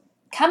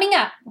Coming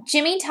up,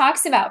 Jimmy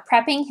talks about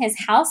prepping his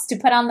house to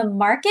put on the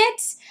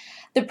market,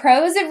 the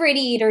pros of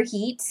radiator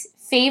heat,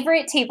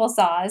 favorite table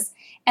saws,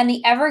 and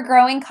the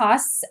ever-growing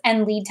costs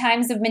and lead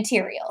times of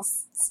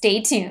materials.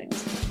 Stay tuned.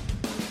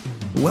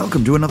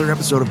 Welcome to another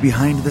episode of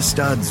Behind the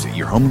Studs,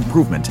 your home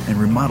improvement and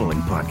remodeling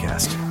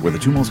podcast, where the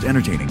two most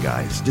entertaining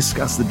guys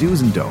discuss the do's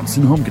and don'ts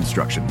in home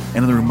construction and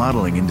in the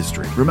remodeling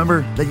industry.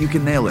 Remember that you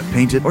can nail it,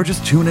 paint it, or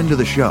just tune into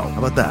the show.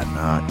 How about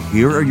that?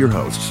 Here are your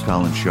hosts,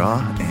 Colin Shaw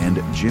and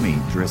Jimmy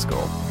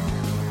Driscoll.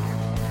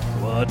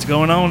 What's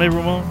going on,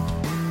 everyone?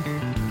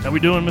 How we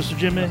doing, Mr.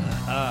 Jimmy?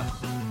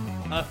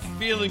 I'm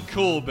feeling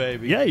cool,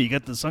 baby. Yeah, you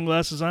got the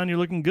sunglasses on. You're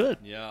looking good.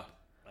 Yeah,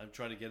 I'm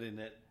trying to get in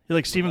that. You're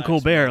like Stephen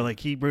Colbert.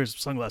 Like, he wears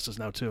sunglasses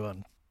now, too,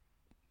 on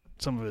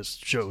some of his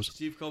shows.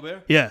 Steve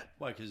Colbert? Yeah.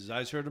 Why, because his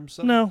eyes hurt him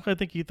something? No, I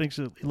think he thinks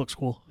he looks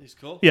cool. He's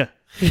cool? Yeah.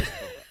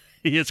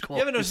 He is cool.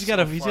 You ever notice he's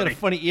got a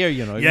funny ear,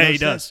 you know? Yeah, he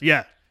does.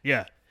 That?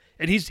 Yeah.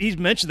 And he's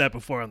mentioned that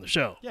before on the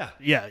show. Yeah.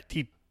 Yeah,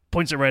 he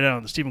points it right out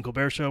on the Stephen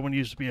Colbert show when he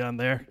used to be on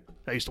there.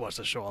 I used to watch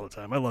that show all the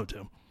time. I loved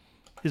him.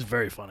 He's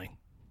very funny.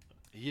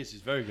 He is.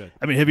 He's very good.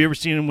 I mean, have you ever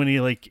seen him when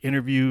he, like,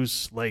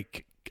 interviews,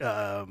 like,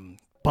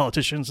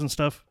 politicians and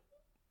stuff?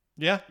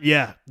 Yeah?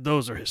 Yeah,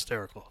 those are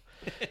hysterical.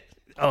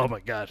 Oh,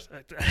 my God.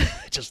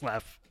 I just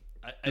laugh.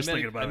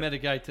 I met a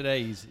guy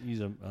today. He's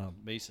a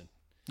mason.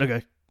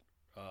 Okay.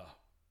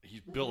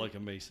 He's built like a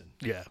mason.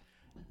 Yeah.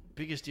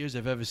 Biggest ears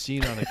I've ever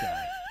seen on a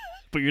guy.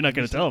 But you're not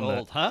going to tell him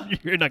old, that. Huh?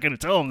 You're not going to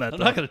tell him that. I'm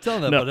not going to tell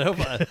him that, No.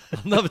 but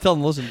I'll never tell him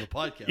to listen to the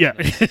podcast. Yeah.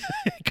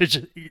 Because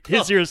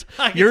his ears,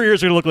 your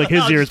ears are going to look like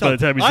his ears by the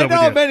time he's done with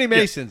I know you. many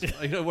masons.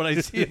 You know, when I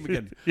see him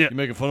again, Yeah. You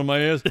making fun of my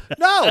ears?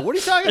 No, what are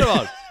you talking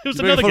about? It was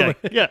You making another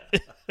fun guy. of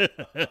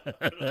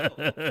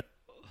my- Yeah.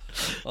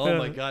 Oh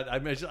my God!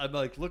 I'm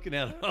like looking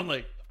at him. I'm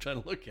like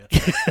trying to look at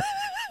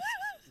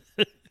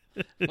him.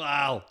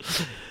 Wow,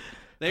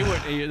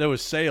 there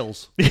was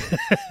sales.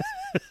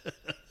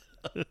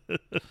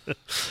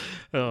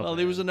 Well,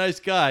 he was a nice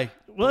guy.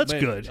 Well, that's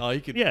Man, good. Oh,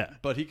 he could. Yeah.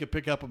 But he could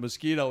pick up a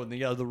mosquito in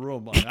the other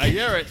room. I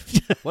hear it.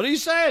 What are you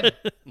saying?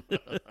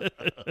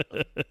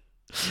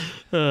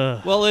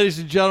 Well, ladies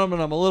and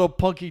gentlemen, I'm a little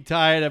punky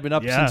tired. I've been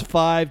up Yeah. since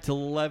 5 till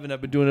 11. I've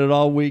been doing it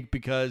all week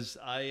because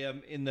I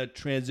am in the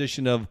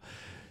transition of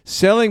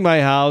selling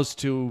my house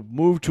to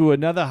move to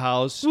another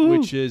house,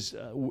 which is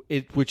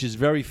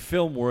very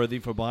film worthy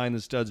for Behind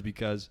the Studs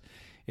because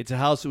it's a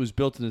house that was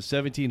built in the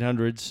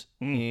 1700s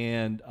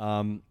and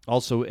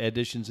also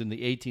additions in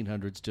the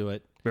 1800s to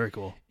it. Very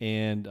cool.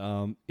 And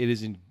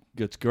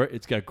it's great.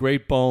 It's got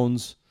great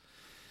bones,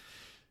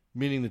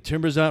 meaning the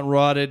timbers aren't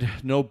rotted,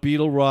 no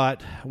beetle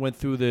rot. I went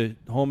through the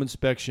home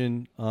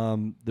inspection.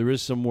 There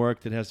is some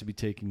work that has to be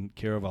taken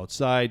care of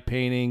outside,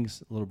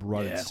 paintings, a little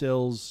rotted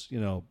sills,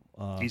 you know.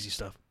 Easy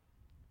stuff.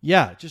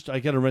 Yeah,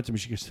 I got to rent a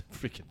machine because the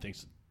freaking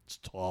thing's it's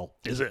tall.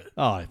 Is it?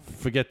 Oh,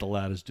 forget the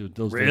ladders, dude.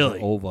 Those things Really?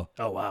 are over.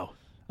 Oh, wow.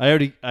 I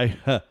already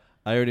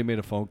made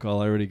a phone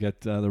call. I already got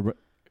the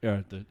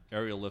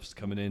aerial lifts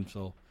coming in,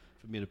 so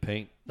for me to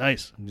paint.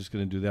 Nice. I'm just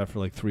going to do that for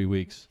like 3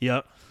 weeks.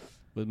 Yep.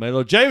 With my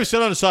little James,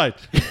 sit on the side.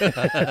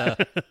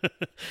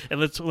 And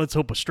let's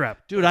hope a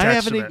strap. Dude, I attached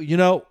haven't to even, that. you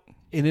know,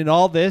 and in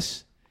all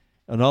this,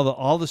 and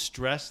all the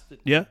stress that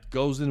Yeah.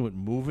 goes in with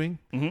moving,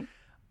 Mhm.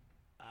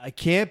 I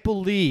can't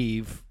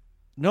believe,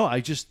 no,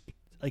 I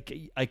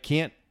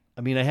can't,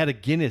 I mean, I had a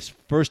Guinness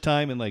first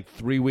time in like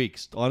 3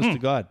 weeks, honest to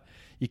God.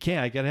 You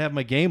can't, I got to have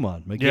my game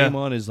on. My game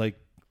on is like,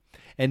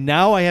 and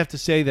now I have to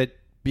say that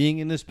being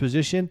in this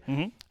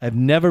position, I've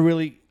never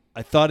really,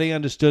 I thought I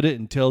understood it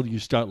until you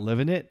start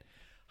living it,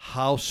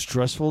 how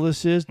stressful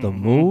this is, the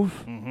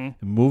move, and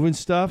moving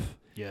stuff.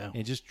 Yeah.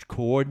 And just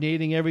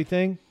coordinating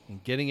everything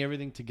and getting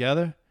everything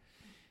together.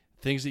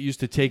 Things that used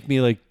to take me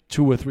like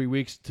 2 or 3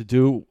 weeks to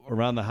do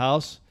around the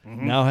house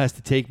now has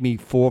to take me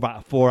 4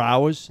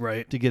 hours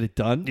to get it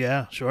done.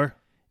 Yeah, sure.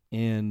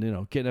 And, you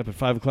know, getting up at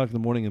 5 o'clock in the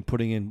morning and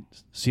putting in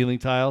ceiling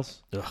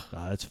tiles. Ugh.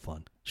 That's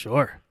fun.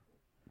 Sure.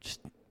 Just,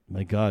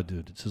 my God,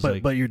 dude. It's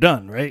just But you're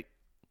done, right?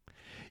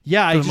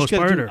 yeah, I for the just most got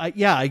part, to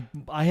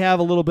do, I have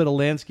a little bit of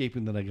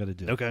landscaping that I got to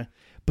do. Okay.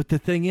 But the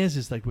thing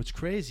is like what's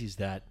crazy is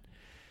that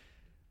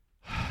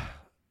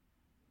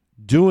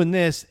doing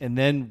this and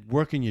then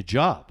working your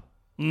job.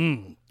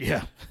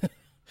 Yeah.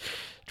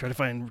 Try to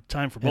find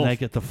time for both. And I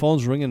get the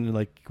phones ringing and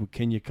like,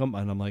 can you come?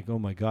 And I'm like, oh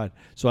my God.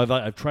 So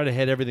I've tried to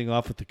head everything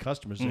off with the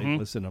customers. Saying,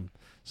 listen, I'm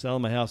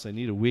selling my house. I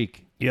need a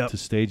week to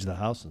stage the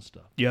house and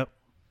stuff. Yep.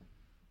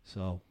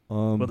 So,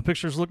 Well, the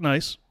pictures look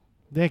nice.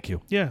 thank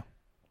you. Yeah.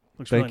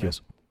 Looks Thank really you.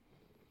 nice.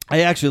 I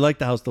actually like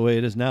the house the way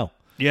it is now.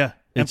 Yeah.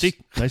 It's Empty?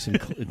 nice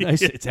and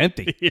nice. It's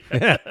empty.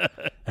 I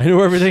know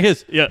where everything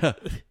is. Yeah.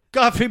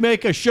 Coffee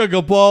maker,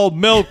 sugar bowl,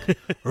 milk.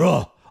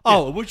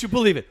 Oh, would you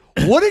believe it?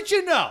 What did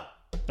you know?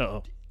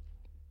 Uh-oh.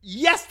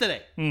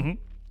 Yesterday, the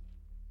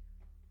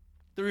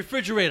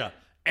refrigerator.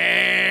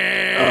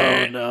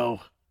 Oh, no.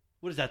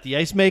 What is that, the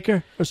ice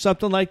maker or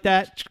something like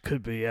that?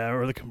 Could be, yeah,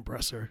 or the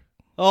compressor.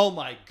 Oh,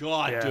 my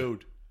God, Yeah.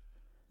 dude.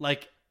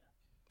 Like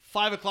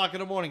 5 o'clock in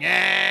the morning.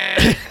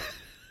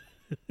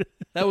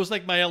 That was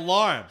like my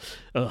alarm.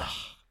 Ugh.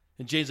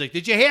 And Jane's like,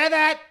 did you hear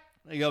that?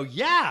 I go,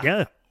 yeah,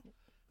 Yeah.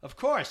 of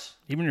course.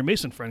 Even your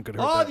Mason friend could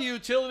have heard All that. the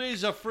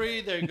utilities are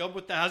free. They go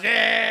with the house.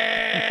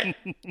 Yeah.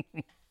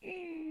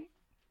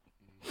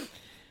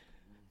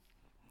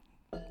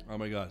 Oh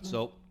my God!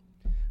 So,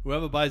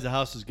 whoever buys a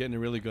house is getting a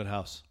really good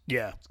house.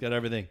 Yeah. It's got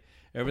everything.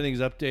 Everything's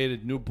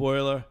updated. New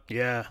boiler,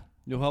 Yeah.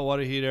 new hot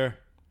water heater,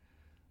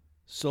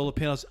 solar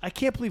panels. I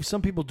can't believe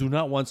some people do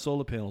not want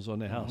solar panels on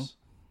their house.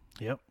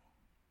 Yep.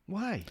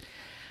 Why?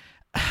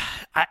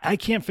 I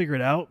can't figure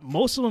it out.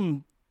 Most of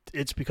them,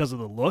 it's because of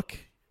the look.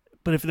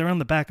 But if they're on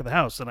the back of the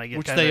house, then I get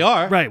Which kinda, they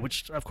are. right?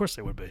 Which of course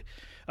they would be.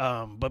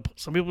 But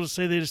some people just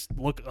say they just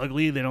look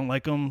ugly. They don't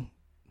like them.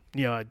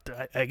 You know,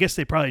 I guess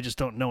they probably just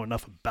don't know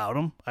enough about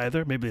them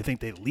either. Maybe they think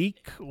they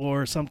leak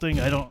or something.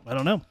 I don't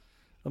know.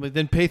 I mean,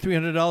 then pay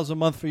 $300 a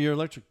month for your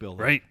electric bill,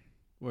 Right?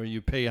 Where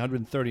you pay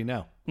 $130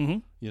 now. Mm-hmm.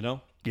 You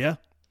know. Yeah.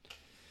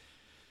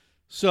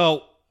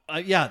 So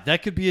yeah,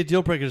 that could be a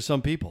deal breaker to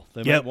some people.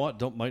 They Yep.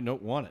 might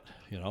not want it.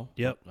 You know.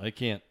 Yep. I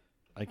can't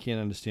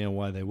understand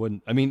why they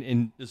wouldn't. I mean,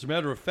 and as a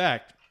matter of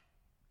fact,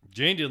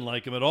 Jane didn't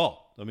like him at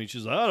all. I mean,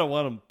 she's like, I don't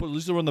want him. At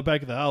least they're on the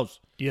back of the house.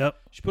 Yep.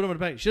 She put him in the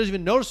back. She doesn't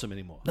even notice him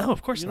anymore. No,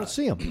 of course You not. don't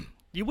see him.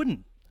 You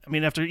wouldn't. I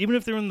mean, even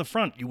if they're in the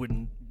front, you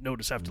wouldn't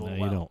notice after a No,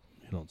 little while.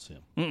 you don't see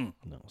him.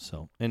 No.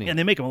 So anyway, And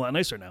they make them a lot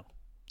nicer now.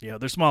 You know,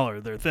 they're smaller,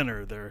 they're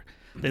thinner,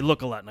 they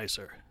look a lot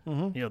nicer.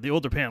 Mm-hmm. You know, the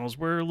older panels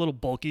were a little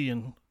bulky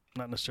and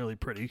not necessarily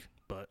pretty,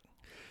 but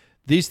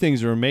these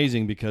things are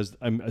amazing because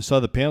I saw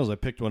the panels. I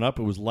picked one up.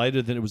 It was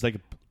lighter than it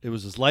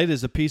was as light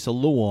as a piece of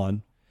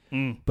Luan.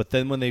 But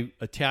then when they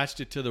attached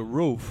it to the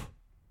roof,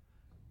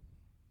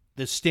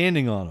 they're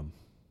standing on them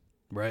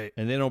right.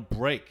 and they don't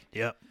break.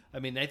 Yep. I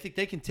mean, I think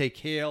they can take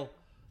hail.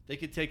 They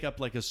can take up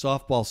like a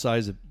softball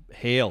size of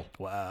hail.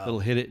 Wow. It'll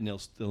hit it and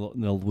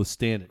they'll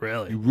withstand it.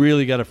 Really? You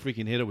really got to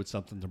freaking hit it with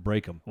something to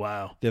break them.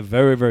 Wow. They're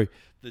very, very.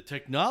 The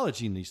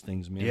technology in these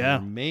things, man, Yeah. are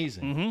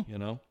amazing. Mhm. You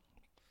know.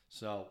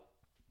 So,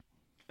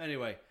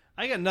 anyway,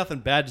 I got nothing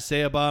bad to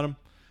say about them.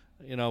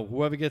 You know,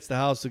 whoever gets the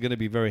house, they're going to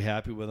be very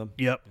happy with them.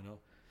 Yep. You know,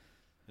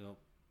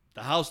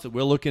 the house that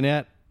we're looking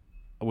at.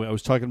 I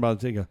was talking about it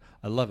today.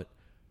 I love it.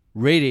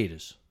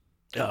 Radiators.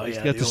 Oh, It's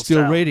yeah. got the old steel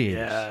style. radiators.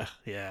 Yeah.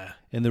 Yeah.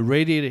 And the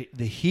radiator,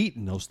 the heat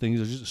in those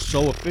things are just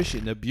so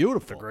efficient. They're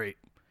beautiful. They're great.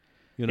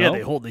 You know? Yeah,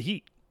 they hold the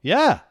heat.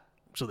 Yeah.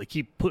 So they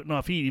keep putting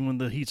off heat even when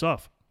the heat's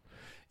off.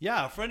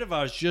 Yeah, a friend of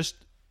ours just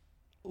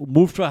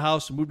moved to a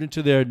house, moved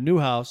into their new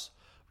house,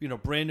 you know,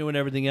 brand new and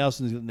everything else.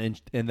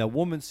 And the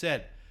woman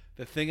said,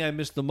 the thing I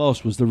missed the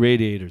most was the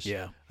radiators.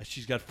 Yeah.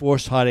 She's got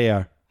forced hot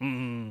air,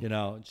 Mm-hmm. you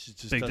know. And she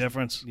just Big doesn't-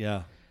 difference.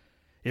 Yeah.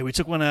 Yeah, we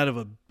took one out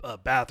of a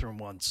bathroom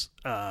once.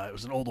 It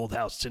was an old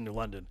house. It's in New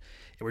London.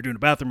 And we're doing a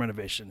bathroom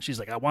renovation. She's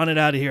like, I want it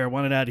out of here. I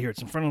want it out of here.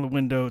 It's in front of the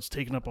window. It's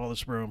taking up all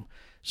this room.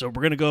 So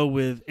we're going to go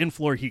with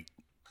in-floor heat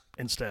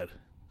instead.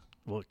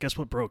 Well, guess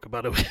what broke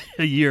about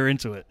a year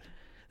into it?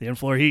 The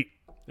in-floor heat.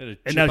 And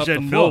now she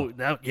said, no,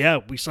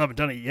 we still haven't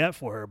done it yet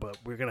for her, but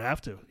we're going to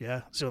have to.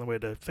 Yeah, it's the only way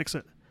to fix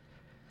it.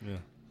 Yeah.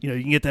 You know,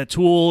 you can get that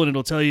tool, and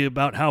it'll tell you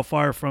about how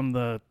far from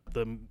the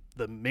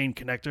main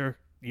connector,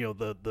 you know,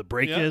 the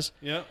break is.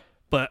 Yeah.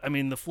 But, I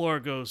mean, the floor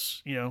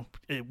goes, you know,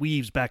 it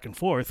weaves back and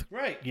forth.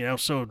 Right. You know,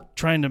 so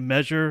trying to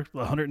measure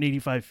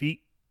 185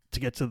 feet to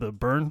get to the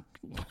burn,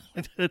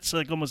 it's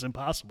like almost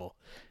impossible.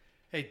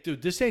 Hey,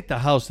 dude, this ain't the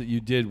house that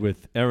you did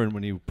with Aaron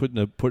when he put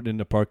in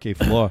the parquet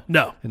floor.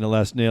 No. And the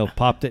last nail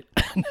popped it.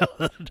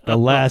 The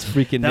last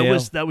freaking nail.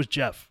 That was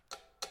Jeff.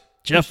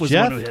 Jeff was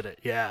Jeff? the one who hit it.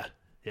 Yeah.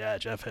 Yeah,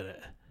 Jeff hit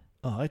it.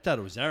 Oh, I thought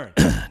it was Aaron.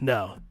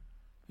 No.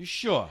 You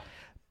sure?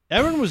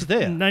 Aaron was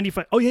there.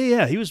 95. Oh,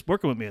 yeah. He was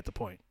working with me at the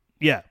point.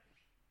 Yeah.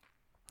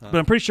 But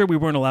I'm pretty sure we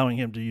weren't allowing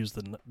him to use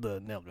the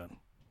nail gun.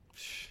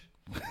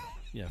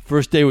 Yeah,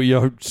 first day with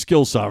your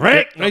skill saw,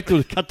 right? Right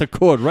to cut the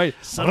cord, right?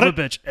 Son of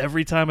a bitch.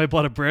 Every time I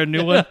bought a brand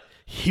new one,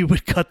 he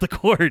would cut the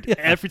cord.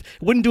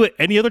 Wouldn't do it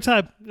any other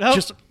time. Nope.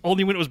 Just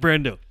only when it was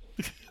brand new.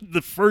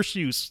 The first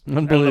use. out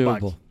of the box.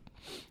 Unbelievable.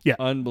 Yeah.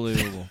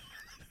 Unbelievable.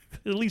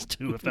 At least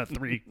 2, if not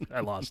 3, I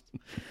lost.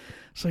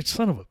 It's like,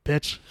 son of a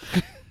bitch.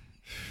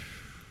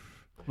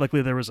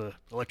 Luckily, there was an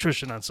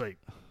electrician on site.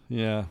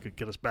 Yeah. Could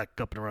get us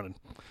back up and running.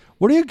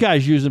 What are you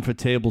guys using for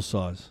table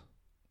saws?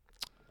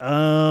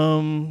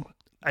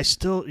 I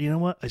still, you know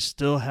what? I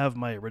still have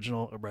my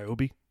original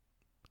Ryobi.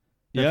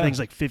 That Yeah. thing's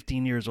like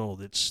 15 years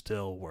old. It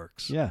still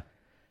works. Yeah.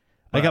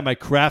 I got my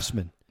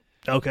Craftsman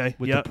Okay.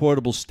 with Yep. the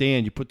portable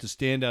stand. You put the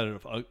stand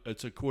out.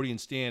 It's an accordion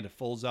stand. It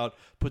folds out.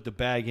 Put the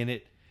bag in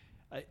it.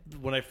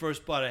 When I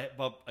first bought it,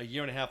 about a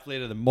year and a half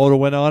later, the motor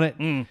went on it,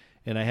 and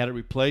I had it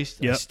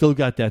replaced. I Yep. still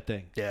got that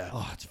thing. Yeah.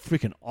 Oh, it's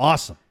freaking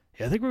awesome.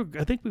 Yeah, I think we've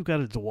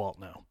got a DeWalt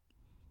now.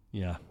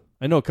 Yeah.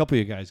 I know a couple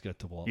of you guys got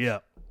DeWalt. Yeah.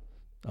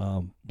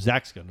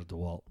 Zach's got a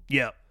DeWalt.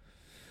 Yeah.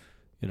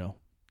 You know,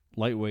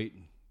 lightweight.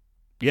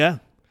 Yeah.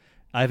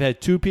 I've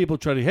had 2 people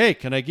try to, hey,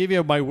 can I give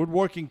you my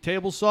woodworking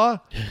table saw?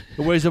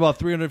 It weighs about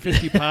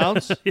 350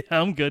 pounds. Yeah,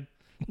 I'm good.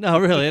 No,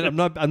 really, I'm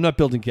not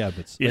building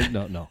cabinets. Yeah.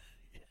 No.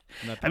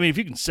 I mean, if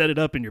you can set it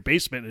up in your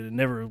basement and it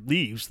never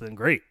leaves, then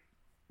great.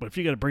 But if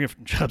you got to bring it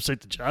from job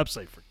site to job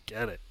site,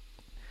 forget it.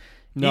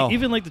 No.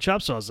 Even like the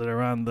chop saws that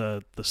are on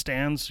the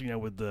stands,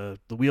 with the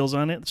wheels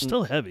on it, it's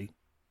still heavy.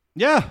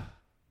 Yeah.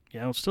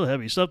 It's still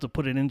heavy. You still have to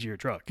put it into your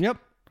truck. Yep.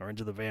 Or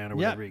into the van or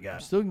whatever you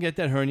got. Still can get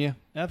that hernia.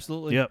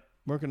 Absolutely. Yep.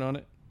 Working on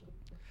it.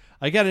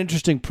 I got an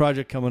interesting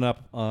project coming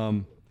up.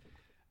 I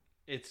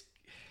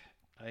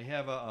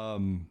have a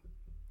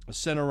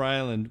Center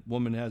Island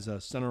woman has a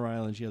Center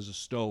Island. She has a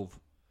stove,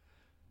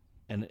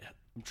 and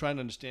I'm trying to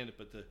understand it,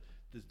 but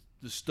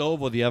the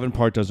stove or the oven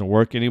part doesn't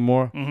work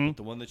anymore. Mm-hmm. But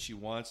the one that she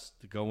wants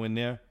to go in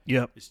there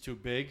is too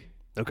big.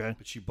 Okay.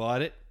 But she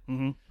bought it,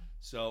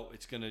 so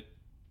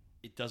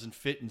it doesn't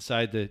fit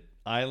inside the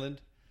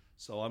island.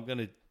 So I'm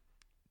gonna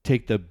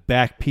take the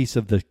back piece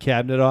of the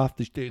cabinet off.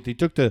 They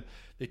took the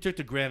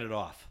granite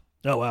off.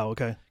 Oh wow.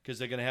 Okay. Because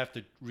they're gonna have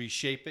to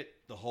reshape it,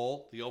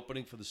 the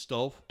opening for the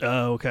stove.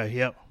 Oh okay.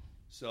 Yep.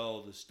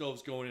 So the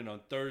stove's going in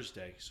on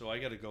Thursday. So I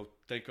got to go.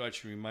 Thank God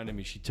she reminded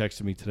me. She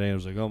texted me today. I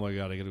was like, oh, my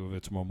God, I got to go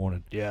there tomorrow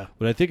morning. Yeah.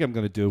 What I think I'm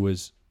going to do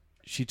is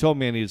she told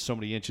me I needed so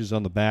many inches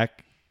on the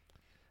back.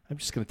 I'm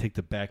just going to take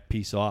the back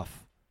piece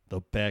off,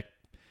 the back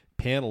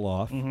panel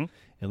off, and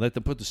let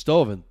them put the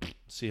stove in,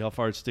 see how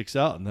far it sticks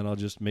out, and then I'll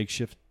just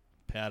makeshift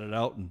pad it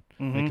out and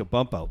make a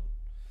bump out.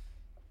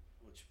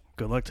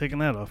 Good luck taking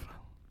that off.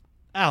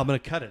 I'm going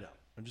to cut it out.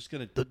 I'm just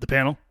going to. The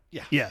panel?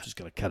 Yeah. Yeah. I'm just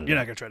going to cut it You're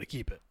out. not going to try to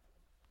keep it,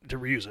 to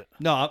reuse it.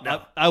 No.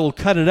 I will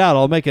cut it out.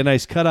 I'll make a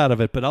nice cut out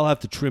of it, but I'll have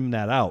to trim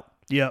that out.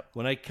 Yep.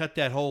 When I cut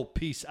that whole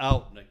piece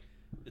out,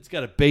 it's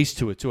got a base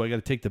to it, too. I got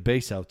to take the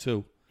base out,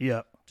 too.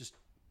 Yep. Just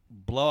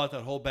blow out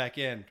that whole back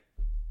end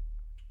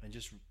and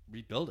just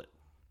rebuild it.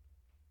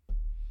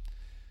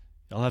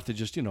 I'll have to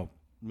just,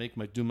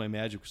 do my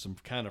magic with some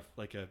kind of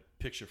like a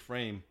picture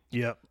frame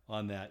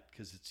on that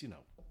because it's,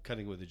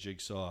 cutting with a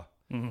jigsaw.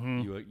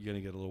 Mm-hmm. You're going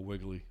to get a little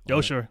wiggly.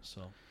 Oh, sure.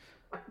 So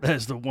that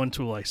is the one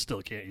tool I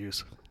still can't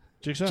use.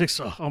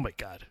 Jigsaw? Oh, my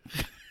God.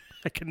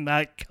 I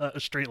cannot cut a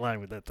straight line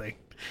with that thing.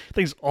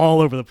 Thing's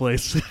all over the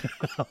place.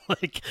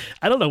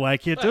 I don't know why I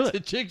can't do it.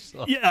 It's a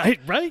jigsaw. Yeah,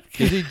 right?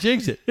 Because he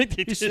jigs it.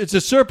 It's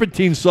a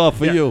serpentine saw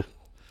for you.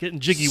 Getting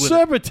jiggy with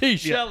Serpentine,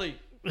 Shelley.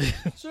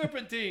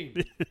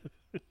 Serpentine.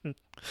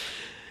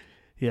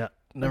 Yeah,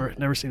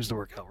 never seems to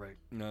work out right.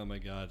 Oh, my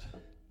God.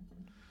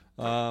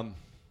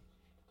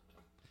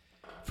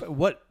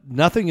 What?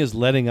 Nothing is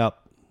letting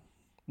up.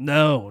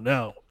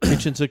 No.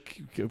 Kitchens are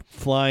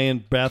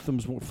flying,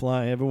 bathrooms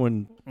flying,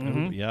 everyone.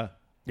 Yeah.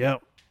 Yeah.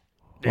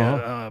 Uh-huh.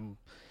 I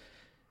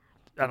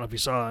don't know if you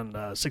saw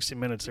on 60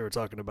 Minutes they were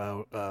talking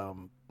about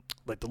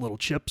like the little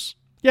chips.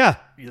 Yeah.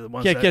 The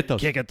ones Can't get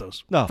those. Can't get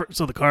those. No.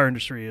 So the car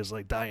industry is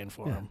like dying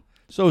for them.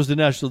 So is the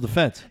national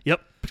defense.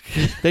 Yep.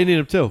 They need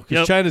them too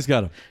because China's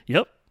got them.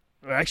 Yep.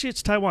 Actually,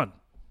 it's Taiwan.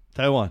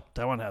 Taiwan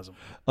has them.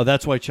 Oh,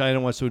 that's why China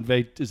wants to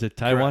invade. Is it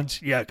Taiwan?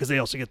 Correct. Yeah, because they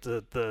also get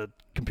the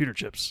computer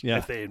chips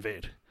if they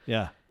invade.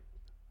 Yeah.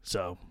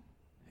 So.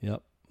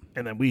 Yep.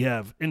 And then we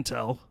have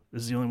Intel.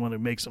 This is the only one who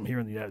makes them here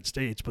in the United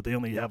States, but they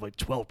only have like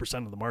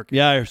 12% of the market.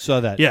 Yeah, I saw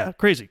that. Yeah,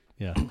 crazy.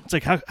 Yeah. It's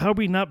like, how are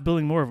we not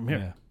building more of them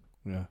here?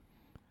 Yeah.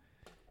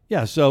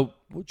 Yeah, so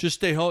just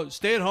stay home.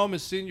 Stay at home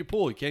and sit in your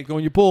pool. You can't go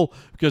in your pool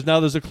because now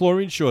there's a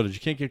chlorine shortage.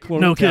 You can't get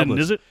chlorine No tablets. kidding,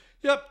 is it?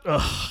 Yep.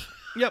 Ugh.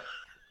 Yep.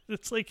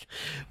 It's like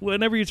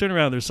whenever you turn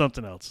around, there's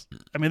something else.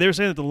 I mean, they were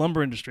saying that the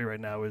lumber industry right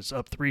now is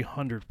up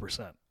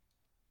 300%.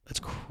 That's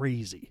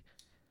crazy.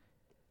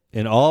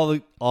 And all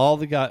the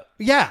guys.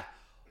 Yeah.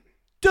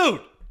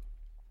 Dude.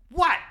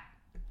 What?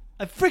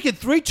 A freaking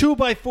 3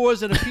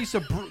 2x4s and a piece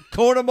of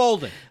Kona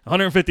molding.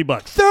 $150.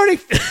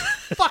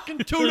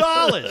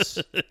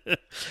 $32.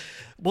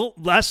 Well,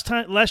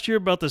 last year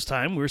about this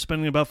time, we were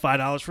spending about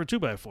 $5 for a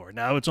 2x4.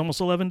 Now it's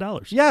almost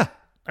 $11. Yeah.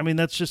 I mean,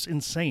 that's just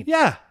insane.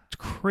 Yeah. It's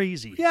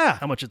crazy. Yeah.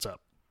 How much it's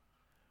up.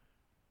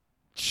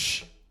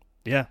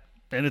 Yeah.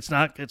 And it's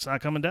not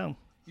coming down.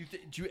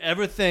 Do you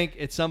ever think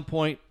at some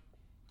point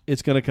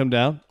it's going to come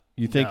down?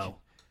 You think? No.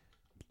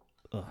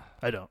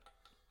 I don't.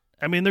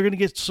 I mean, they're going to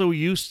get so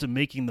used to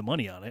making the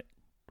money on it.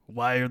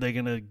 Why are they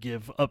going to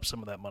give up some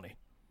of that money?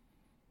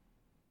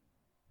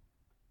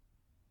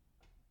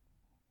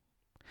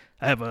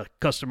 I have a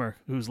customer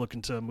who's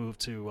looking to move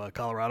to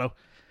Colorado.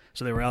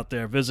 So they were out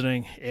there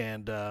visiting,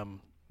 and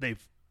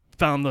they've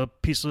found the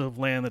piece of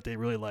land that they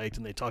really liked,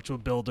 and they talked to a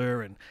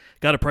builder and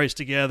got a price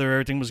together.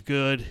 Everything was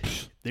good.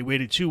 They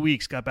waited 2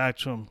 weeks, got back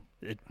to him.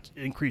 It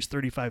increased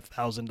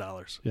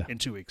 $35,000 in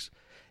 2 weeks.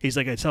 He's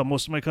like, I tell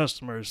most of my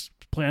customers,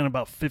 plan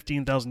about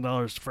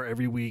 $15,000 for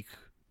every week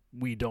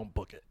we don't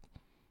book it.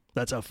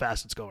 That's how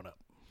fast it's going up.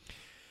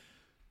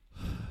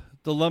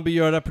 The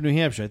lumberyard up in New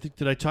Hampshire.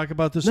 Did I talk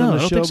about this on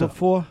the show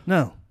before?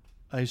 No.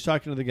 I was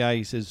talking to the guy.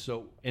 He says,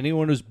 so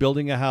anyone who's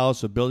building a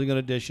house or building an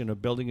addition or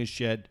building a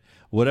shed,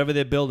 whatever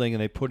they're building,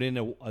 and they put in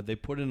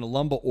a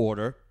lumber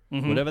order,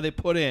 whatever they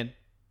put in,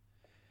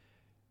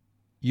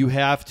 you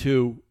have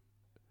to,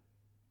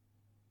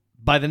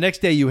 by the next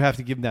day, you have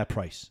to give them that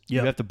price.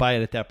 Yep. You have to buy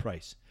it at that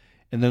price.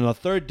 And then on the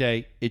third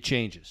day, it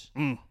changes.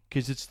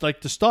 Because it's like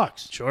the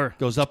stocks. Sure.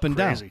 Goes up and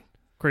down.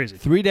 Crazy.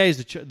 3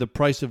 days, the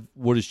price of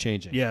wood is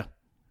changing. Yeah.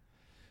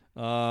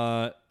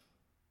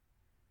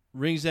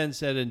 Rings End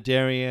said in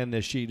Darien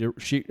that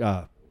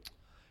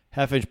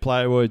half-inch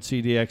plywood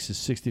CDX is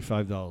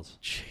 $65.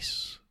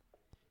 Jeez.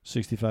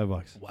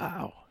 $65.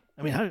 Wow.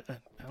 I mean, I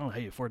don't know how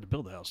you afford to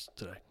build a house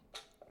today.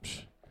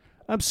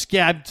 I'm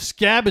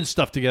scabbing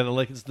stuff together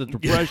like it's the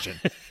Depression.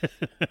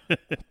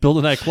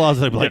 Building that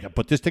closet, I'd be like,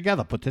 put this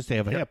together, put this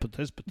together, yeah, put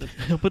this. Put that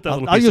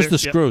little I'll piece use there. the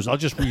screws. I'll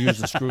just reuse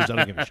the screws. I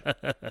don't give a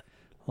shit.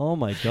 Oh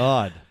my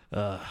God.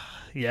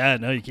 Yeah,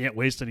 no, you can't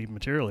waste any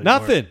material anymore.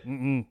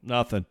 Nothing.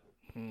 Nothing.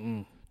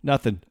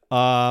 Nothing.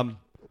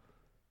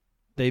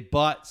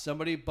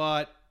 Somebody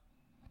bought,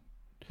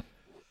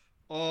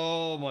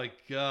 oh my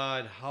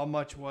God, how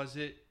much was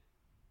it?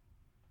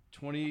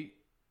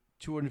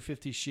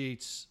 250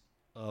 sheets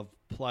of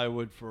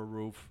plywood for a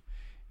roof,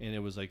 and it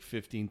was like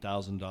 $15,000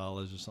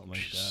 or something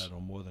like that,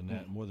 or more than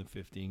that, more than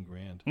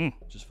 $15,000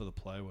 just for the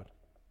plywood.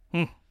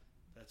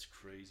 That's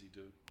crazy,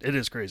 dude. It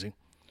is crazy.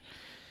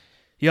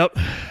 Yep.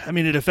 I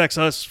mean, it affects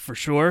us for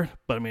sure,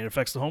 but I mean, it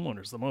affects the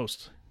homeowners the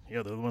most.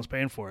 Yeah, they're the ones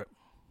paying for it.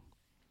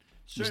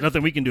 There's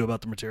nothing we can do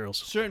about the materials.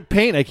 Certain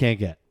paint I can't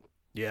get.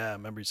 Yeah, I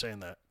remember you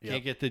saying that.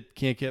 Yep.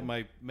 Can't get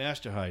my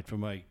master hide for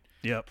my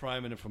Yep.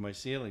 priming it for my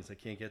ceilings. I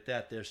can't get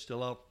that. They're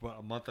still out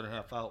a month and a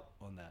half out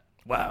on that.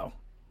 Wow.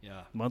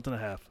 Yeah. Month and a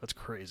half. That's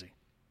crazy.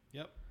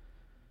 Yep.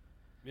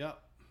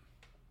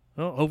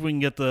 Well, hope we can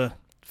get the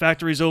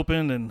factories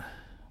open and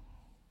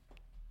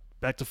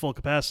back to full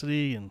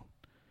capacity and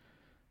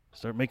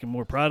start making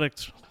more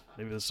products.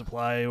 Maybe the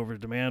supply over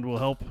demand will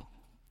help.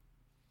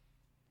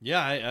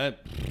 Yeah,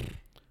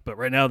 But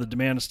right now the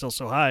demand is still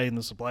so high and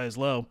the supply is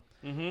low.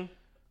 Mm-hmm.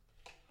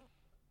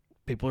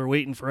 People are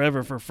waiting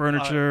forever for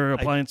furniture,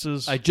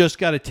 appliances. I just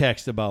got a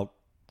text about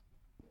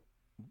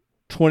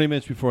 20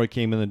 minutes before I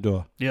came in the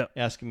door. Yeah.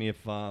 Asking me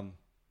if you know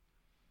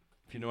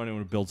anyone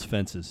who builds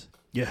fences.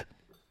 Yeah.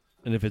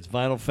 And if it's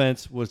vinyl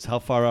fence, how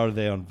far out are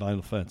they on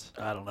vinyl fence?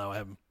 I don't know. I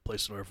haven't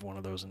placed an order for one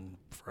of those in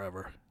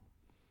forever.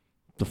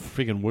 The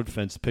freaking wood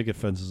fence, picket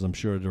fences, I'm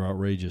sure they're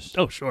outrageous.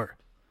 Oh, sure.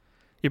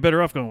 You're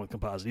better off going with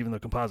composite, even though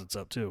composite's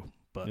up too.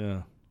 But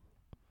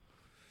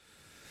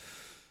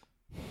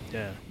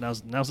yeah,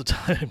 now's the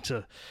time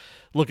to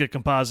look at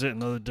composite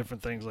and other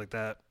different things like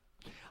that.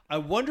 I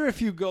wonder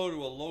if you go to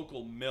a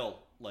local mill,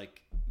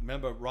 like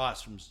remember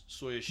Ross from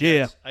Sawyer Sheds?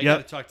 Yeah. I got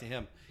to talk to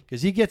him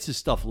because he gets his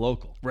stuff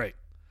local. Right.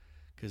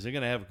 Because they're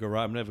gonna have a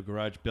garage. I'm gonna have a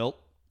garage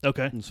built.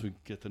 Okay. Once we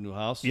get the new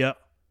house. Yeah.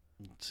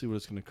 See what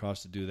it's gonna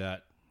cost to do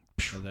that.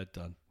 Have that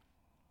done.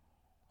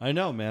 I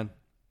know, man.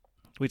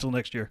 Wait till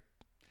next year.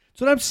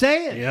 That's what I'm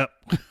saying. Yep.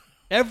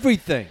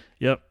 Everything.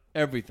 Yep.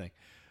 Everything.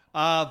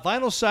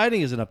 Vinyl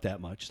siding isn't up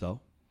that much though.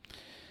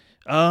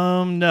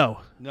 No.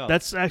 No.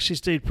 That's actually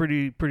stayed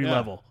pretty Yeah.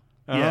 level.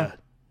 Uh-huh. Yeah.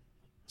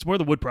 It's more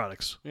the wood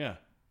products Yeah.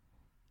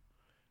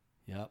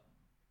 Yep.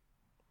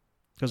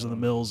 because of the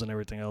mills and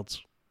everything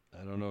else.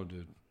 I don't know,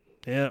 dude.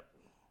 Yeah.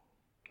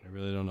 I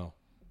really don't know.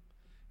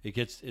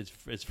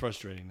 It's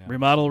frustrating now.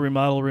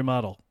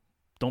 Remodel.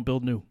 Don't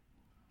build new.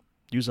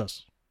 Use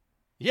us.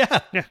 Yeah.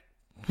 Yeah.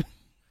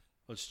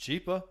 It's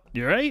cheaper.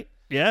 You're right.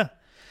 Yeah.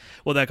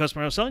 Well, that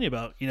customer I was telling you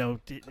about,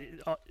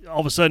 all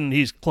of a sudden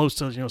he's close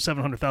to,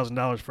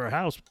 $700,000 for a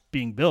house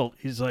being built.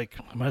 He's like,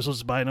 I might as well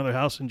just buy another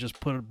house and just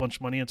put a bunch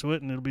of money into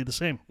it and it'll be the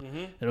same.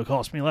 Mm-hmm. It'll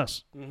cost me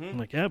less. Mm-hmm. I'm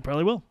like, yeah, it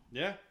probably will.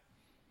 Yeah.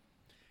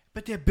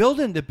 But they're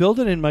building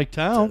in my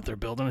town. They're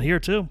building it here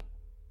too.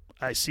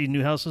 I see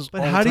new houses all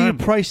the time. But how do you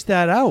price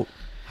that out?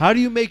 How do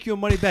you make your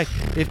money back?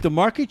 If the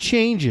market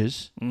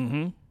changes,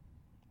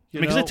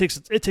 because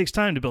it takes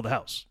time to build a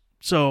house.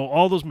 So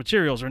all those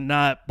materials are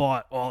not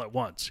bought all at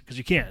once because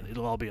you can't.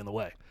 It'll all be in the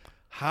way.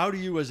 How do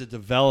you, as a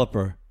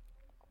developer,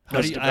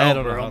 I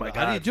don't know. Oh my God.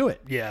 How do you do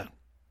it? Yeah.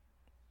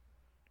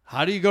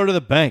 How do you go to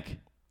the bank?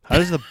 How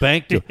does the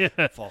bank do it?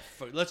 Yeah.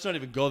 Let's not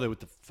even go there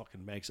with the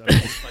fucking banks. I mean,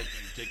 it's like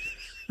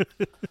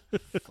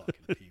ridiculous.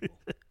 Fucking people.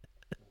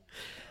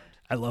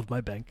 I love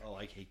my bank. Oh,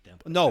 I hate them.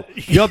 No,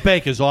 your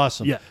bank is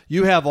awesome. Yeah.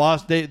 You have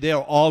awesome. They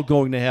are all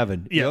going to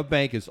heaven. Yeah. Your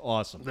bank is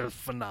awesome. They're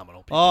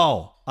phenomenal people.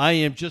 Oh, I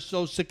am just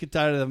so sick and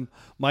tired of them.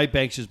 My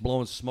bank's just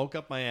blowing smoke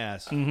up my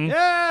ass. Mm-hmm.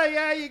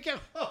 Yeah, you get.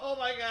 Oh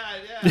my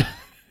God,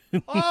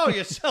 yeah. Oh,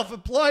 you're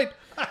self-employed.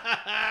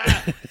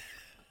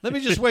 Let me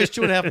just waste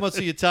 2.5 months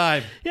of your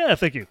time. Yeah,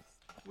 thank you.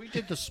 We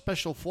did the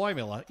special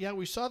formula. Yeah,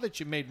 we saw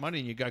that you made money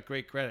and you got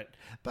great credit,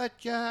 but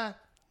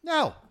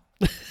no,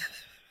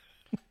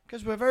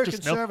 because we're very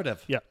Just no.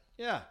 conservative. Yeah.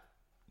 Yeah.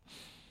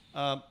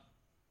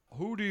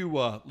 Who do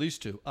you lease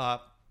to?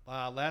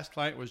 Last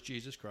client was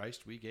Jesus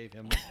Christ. We gave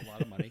him a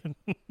lot of money.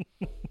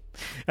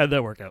 How'd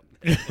that work out?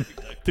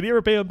 Did he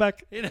ever pay him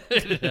back? He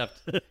didn't have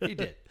to. He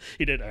did.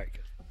 He did. All right.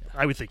 Good.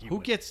 I would think he Who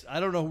would. gets? I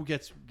don't know who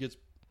gets.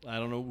 I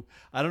don't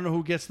know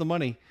who gets the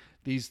money.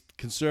 These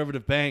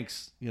conservative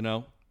banks, I don't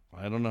know.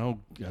 I don't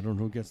know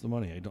who gets the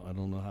money. I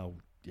don't know how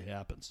it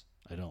happens.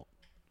 I don't.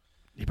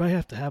 You probably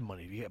have to have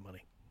money to get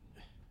money.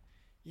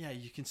 Yeah,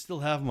 you can still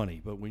have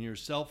money, but when you're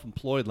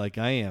self-employed like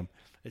I am,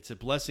 it's a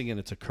blessing and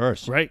it's a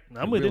curse. Right.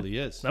 I'm with you. It really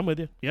is. I'm with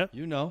you. Yeah.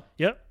 You know.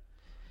 Yep.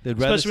 They'd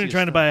rather Especially when you're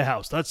trying to buy a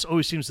house. That's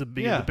always seems to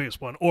be the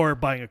biggest one. Or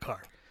buying a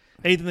car.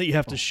 Anything that you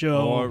have to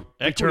show Or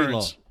equity returns.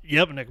 loan.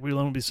 Yep, an equity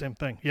loan would be the same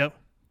thing. Yep.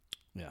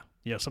 Yeah.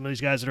 You know, some of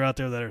these guys that are out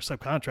there that are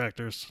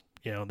subcontractors,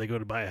 you know, they go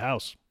to buy a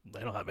house. They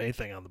don't have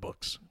anything on the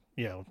books.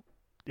 You know,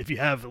 if you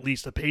have at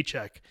least a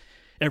paycheck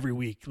every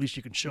week, at least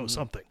you can show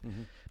something.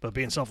 Mm-hmm. But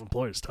being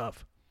self-employed is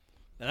tough.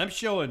 And I'm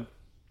showing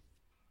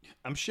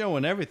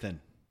everything,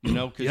 you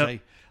know, because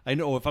I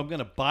know if I'm going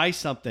to buy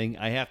something,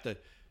 I have to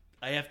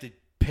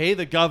pay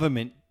the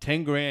government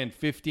 $10,000,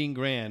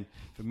 $15,000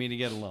 for me to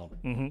get a loan.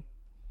 Mm-hmm.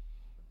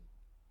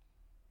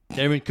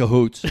 They're in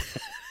cahoots.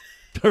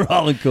 They're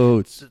all in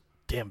cahoots.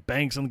 Damn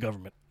banks and the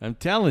government. I'm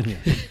telling you.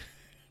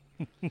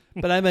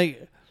 But I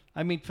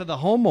mean, for the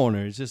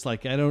homeowner, it's just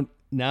like I'm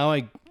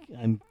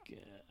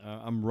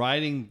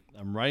riding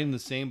the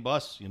same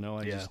bus, you know.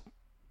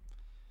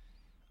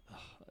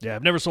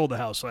 I've never sold the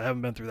house, so I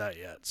haven't been through that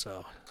yet.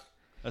 So,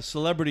 a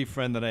celebrity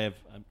friend that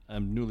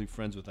I'm newly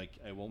friends with. I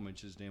won't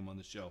mention his name on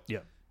the show. Yeah,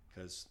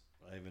 because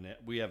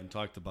we haven't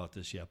talked about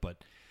this yet. But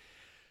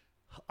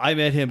I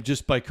met him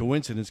just by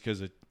coincidence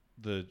because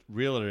the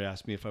realtor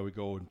asked me if I would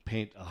go and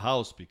paint a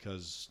house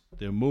because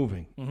they're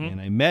moving, and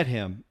I met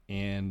him,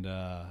 and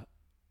I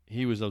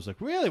was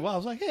like, really? Well, I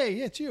was like, hey,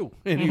 yeah, it's you,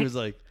 and he was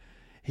like,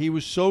 he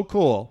was so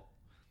cool,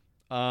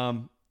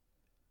 and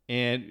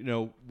you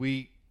know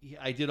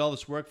I did all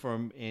this work for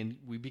him, and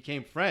we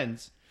became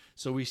friends.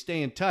 So we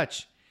stay in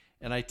touch.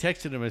 And I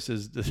texted him. I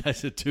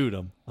said, dude,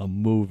 I'm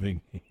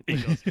moving. He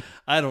goes,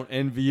 I don't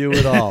envy you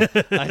at all.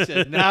 I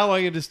said, now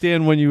I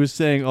understand when you were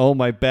saying, oh,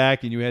 my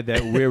back, and you had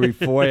that weary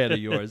forehead of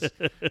yours.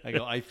 I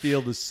go, I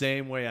feel the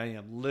same way. I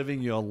am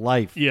living your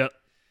life. Yeah.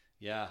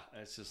 Yeah.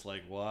 It's just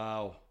like,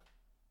 wow.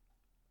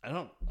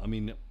 I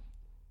mean,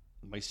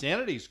 my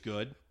sanity's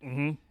good.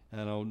 Mm-hmm.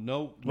 I don't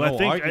know.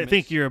 Well, I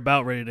think you're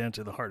about ready to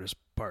enter the hardest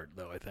part,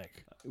 though. I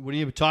think. What are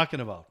you talking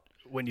about?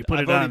 When you put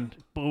it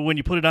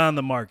on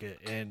the market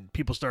and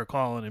people start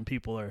calling and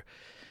people are,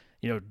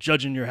 you know,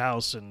 judging your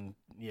house and,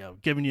 you know,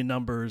 giving you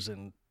numbers,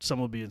 and some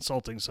will be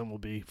insulting, some will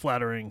be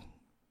flattering.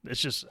 It's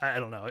just, I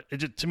don't know.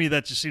 To me,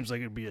 that just seems like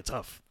it'd be a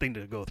tough thing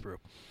to go through.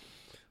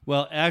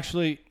 Well,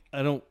 actually,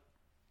 I don't.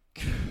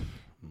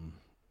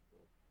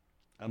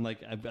 I'm like,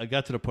 I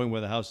got to the point where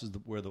the house is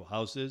where the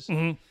house is.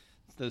 Mm-hmm.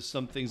 There's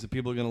some things that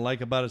people are going to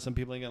like about it. Some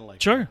people ain't going to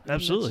like. Sure, it.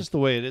 absolutely. That's just the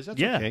way it is.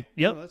 That's okay.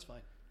 Yep. No, that's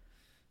fine.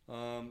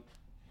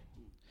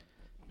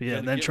 Yeah,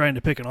 and then trying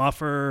to pick an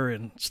offer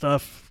and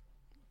stuff,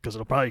 because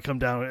it'll probably come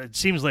down. It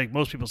seems like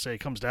most people say it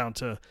comes down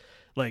to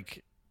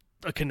like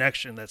a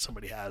connection that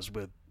somebody has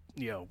with,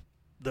 you know,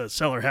 the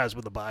seller has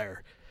with the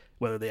buyer,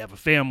 whether they have a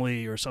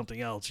family or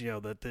something else. You know,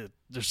 that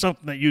there's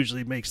something that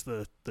usually makes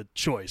the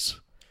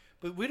choice.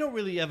 But we don't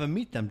really ever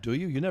meet them, do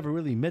you? You never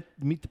really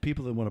meet the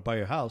people that want to buy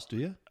your house, do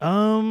you?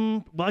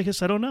 Well, I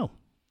guess I don't know.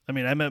 I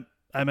mean, I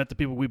met the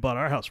people we bought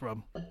our house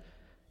from,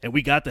 and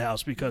we got the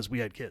house because we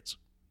had kids.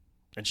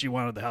 And she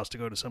wanted the house to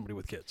go to somebody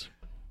with kids.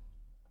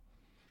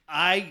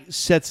 I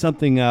set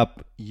something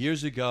up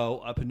years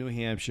ago up in New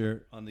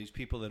Hampshire on these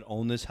people that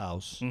own this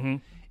house. Mm-hmm.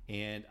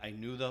 And I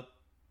knew the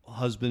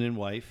husband and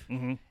wife.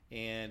 Mm-hmm.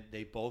 And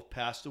they both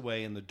passed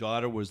away. And the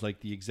daughter was like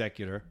the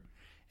executor.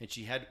 And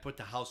she had to put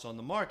the house on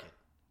the market.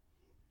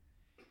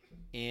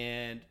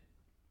 And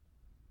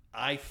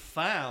I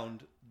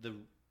found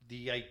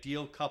the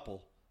ideal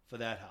couple for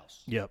that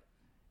house. Yep.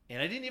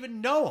 And I didn't even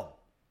know them.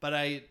 But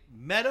I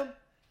met them.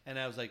 And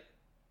I was like,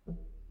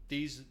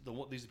 These are the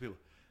people.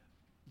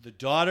 The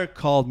daughter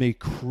called me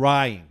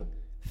crying,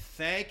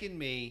 thanking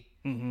me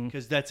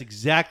because that's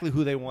exactly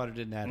who they wanted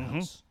in that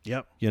house.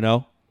 Yep. You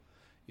know.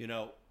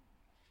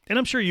 And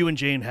I'm sure you and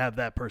Jane have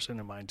that person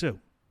in mind too.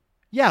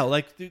 Yeah,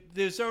 like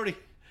there's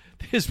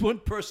one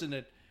person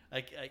that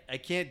I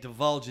can't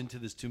divulge into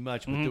this too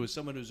much, but there was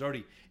someone who's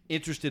already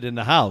interested in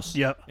the house.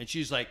 Yep. And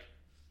she's like,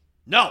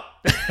 no.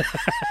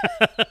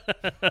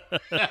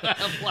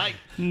 I'm like,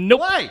 nope.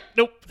 Why?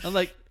 Nope. I'm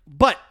like,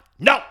 but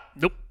no.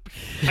 Nope.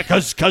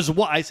 Because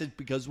why? I said,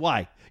 because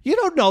why? You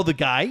don't know the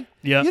guy.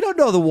 Yeah. You don't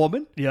know the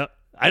woman. Yeah.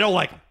 I don't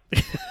like him.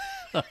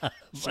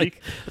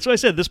 Like, that's what I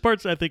said. This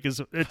part, I think,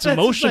 it's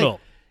emotional. Like,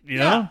 you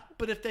know?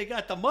 But if they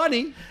got the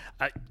money.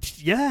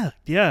 Yeah.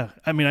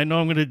 I mean, I know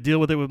I'm going to deal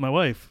with it with my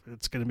wife.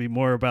 It's going to be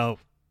more about,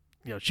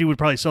 you know, she would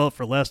probably sell it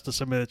for less to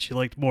somebody that she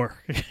liked more.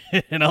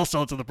 And I'll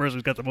sell it to the person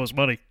who's got the most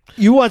money.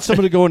 You want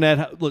someone to go in that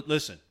house. Look,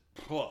 listen.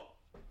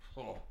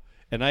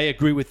 And I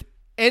agree with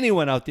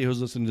anyone out there who's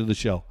listening to the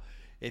show.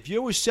 If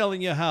you were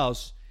selling your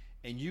house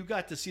and you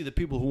got to see the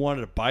people who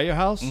wanted to buy your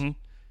house,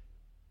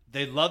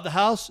 they love the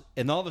house,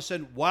 and all of a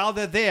sudden, while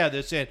they're there,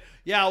 they're saying,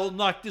 yeah, we'll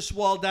knock this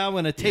wall down,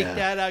 we're going to take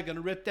that out, going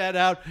to rip that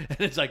out.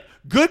 And it's like,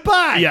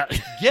 goodbye. Yeah.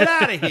 Get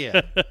out of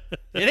here.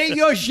 It ain't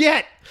yours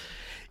yet.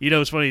 You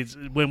know, it's funny.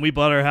 When we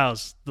bought our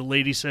house, the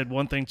lady said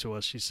one thing to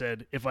us. She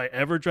said, if I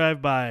ever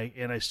drive by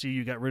and I see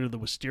you got rid of the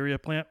wisteria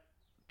plant,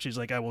 she's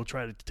like, I will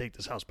try to take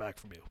this house back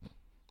from you.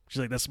 She's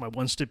like, that's my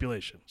one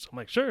stipulation. So I'm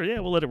like, sure, yeah,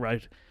 we'll let it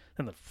ride.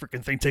 And the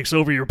freaking thing takes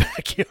over your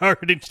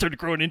backyard and started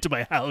growing into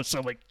my house. So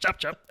I'm like, chop,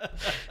 chop.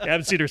 I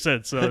haven't seen her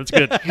since, so it's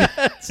good.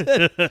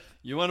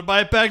 You want to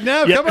buy it back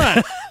now? Yep.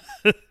 Come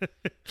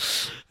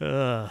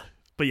on.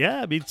 But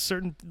yeah, I mean,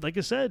 certain, like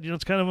I said, you know,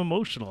 it's kind of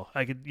emotional.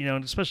 I could, you know,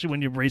 especially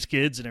when you raise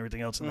kids and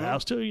everything else in the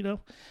house too, you know.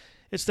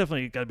 it's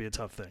definitely got to be a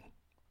tough thing.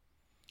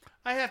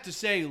 I have to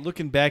say,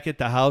 looking back at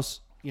the house,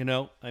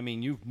 I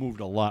mean, you've moved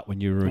a lot when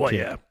you were a Well, kid.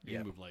 yeah.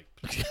 You moved like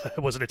I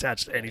wasn't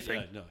attached to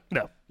anything.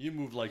 No. You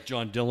moved like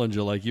John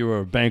Dillinger, like you were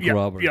a bank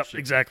robber. and Yep, shit.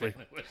 exactly.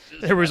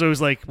 Everybody's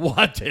always like,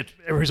 Wanted.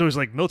 everybody's always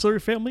like, military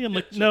family? I'm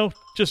like, no,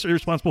 just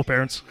irresponsible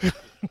parents.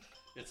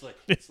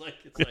 It's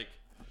like.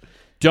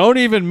 Don't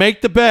even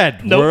make the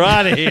bed. Nope. We're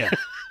out of here.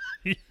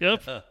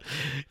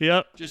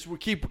 Yep. Just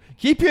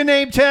keep your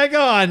name tag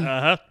on.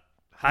 Uh-huh.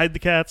 Hide the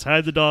cats,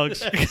 hide the dogs.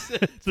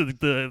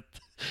 the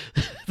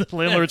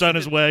landlord's on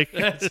his way.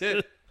 That's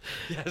it.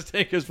 Yes,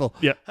 take us full.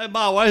 Yeah. Hey,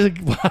 Ma, why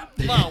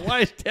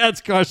is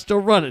Dad's car still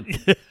running?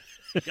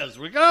 Because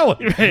we're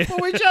going. Right. Well,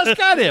 we just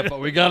got here, but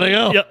we gotta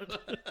go.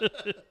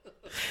 Yep.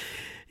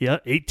 Yeah,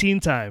 18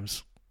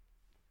 times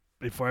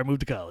before I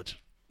moved to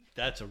college.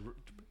 That's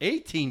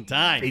 18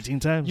 times. 18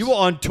 times. You were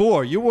on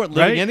tour. You weren't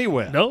living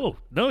anywhere. No,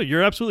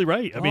 you're absolutely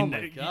right. I mean,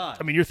 my God.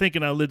 I mean, you're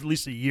thinking I lived at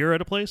least a year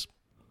at a place,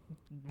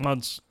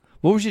 months.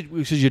 What was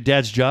your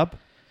dad's job?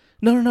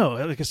 No.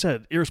 Like I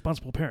said,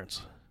 irresponsible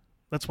parents.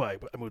 That's why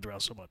I moved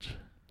around so much.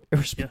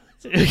 Yeah,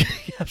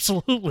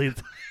 absolutely.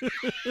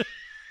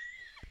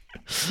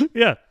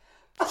 Yeah.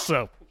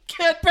 So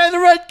Can't pay the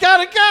rent.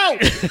 Gotta go.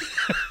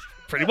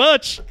 pretty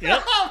much.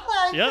 Yep. Oh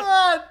my Yep.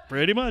 God.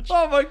 Pretty much.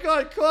 Oh my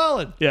God,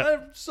 Colin. Yeah.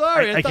 I'm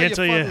sorry. I thought can't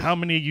tell you father- how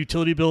many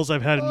utility bills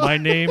I've had in my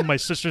name, my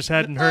sister's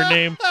had in her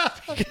name,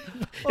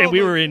 and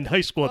we were in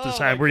high school at this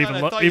time. We're even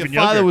I thought even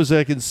your father younger. was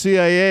like in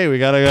CIA. We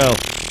gotta go.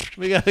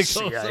 We gotta go.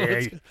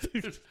 CIA.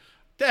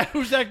 Dad,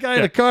 who's that guy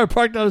in the car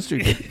parked down the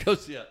street?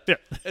 Goes, yeah.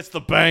 It's the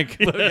bank.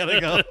 We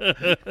gotta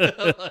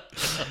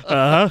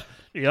go.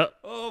 Yep.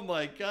 Oh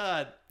my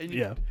God. And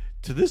Yeah.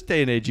 To this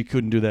day and age, you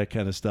couldn't do that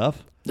kind of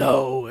stuff.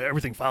 No,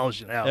 everything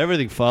follows you now.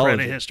 Everything follows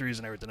Credit you. histories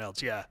and everything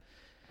else. Yeah.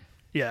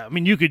 Yeah. I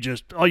mean, you could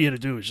just all you had to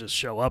do was just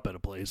show up at a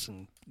place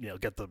and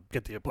get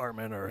the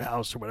apartment or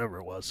house or whatever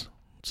it was.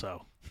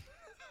 So.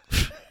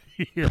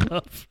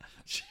 Yep.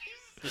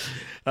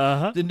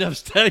 You never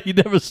stocked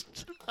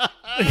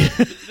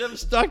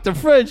the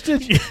fridge,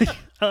 did you?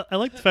 I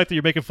like the fact that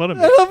you're making fun of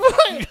me.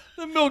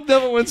 The milk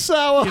never went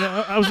sour.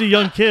 I was a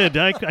young kid.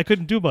 I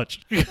couldn't do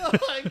much. Oh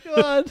my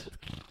God.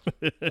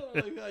 Oh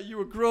my God. You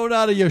were grown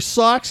out of your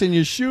socks and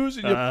your shoes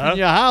and in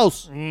your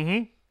house.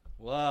 Mm-hmm.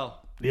 Wow.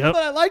 Yep.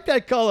 But I like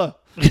that color.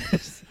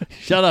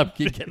 Shut up.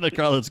 Keep getting the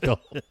car. Let's go.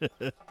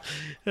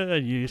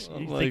 You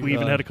my think we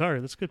even God. had a car?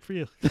 That's good for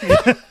you.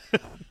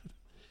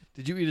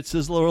 Did you eat at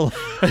Sizzler?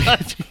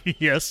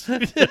 Yes.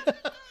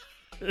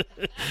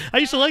 I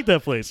used to like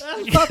that place.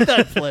 I love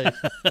that place.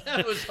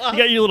 That was You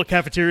got your little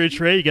cafeteria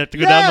tray. You got to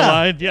go down the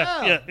line.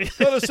 Yeah.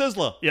 Go to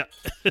Sizzler. Yeah.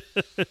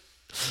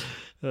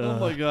 Oh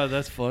my God,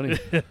 that's funny.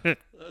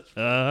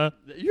 Uh-huh.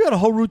 You had a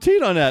whole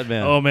routine on that,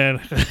 man. Oh,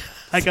 man.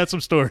 I got some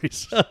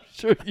stories. I'm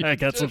sure you I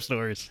got did. some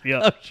stories.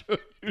 Yep. I'm sure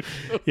you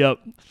do. Yep.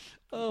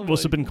 Oh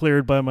Must have been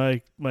cleared by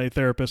my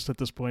therapist at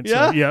this point.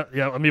 Yeah? So,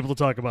 yeah. I'm able to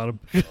talk about him.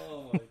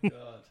 Oh my God.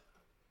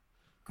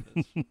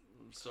 I'm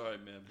sorry,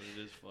 man, but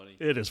it is funny.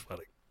 It is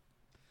funny.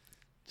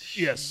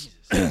 Yes.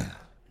 18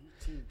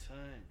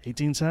 times.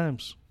 18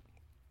 times.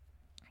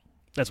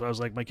 That's why I was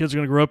like, my kids are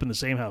going to grow up in the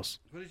same house.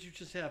 What did you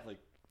just have? What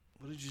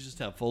did you just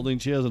have? Folding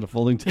chairs and a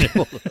folding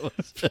table?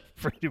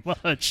 Pretty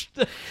much.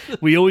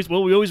 We always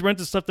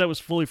rented stuff that was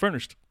fully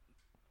furnished.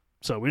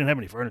 So we didn't have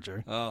any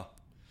furniture. Oh.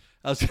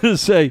 I was going to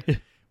say,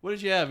 what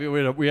did you have?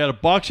 We had a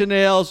box of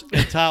nails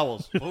and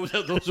towels. What was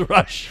that? Those were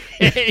our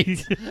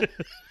shades.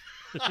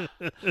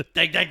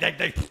 Dang, dang, dang,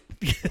 dang.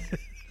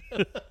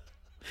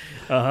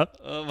 Uh-huh.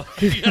 Oh my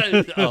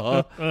God.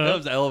 Uh-huh. That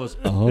was Elvis.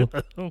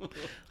 Uh-huh.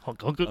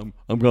 Hunk, hunk.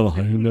 I'm going to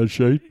hide in that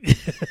shade.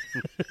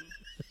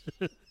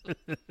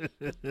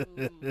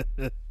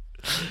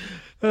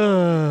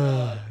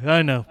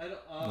 I know.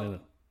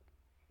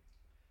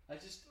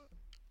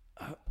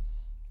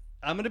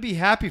 I'm going to be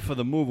happy for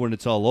the move when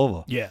it's all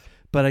over. Yeah.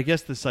 But I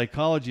guess the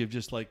psychology of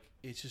just like,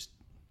 it's just,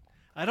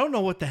 I don't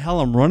know what the hell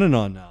I'm running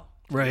on now.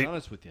 To Right. be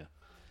honest with you.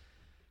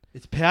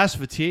 It's past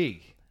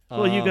fatigue.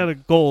 Well, you got a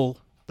goal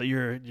that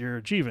you're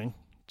achieving,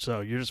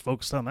 so you're just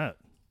focused on that.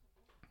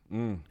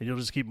 And you'll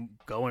just keep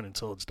going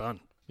until it's done.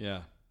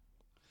 Yeah.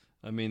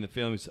 I mean, the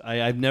feelings.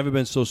 I've never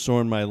been so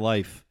sore in my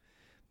life.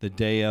 The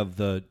day of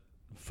the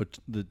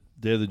day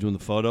they're doing the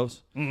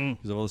photos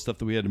because of all the stuff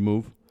that we had to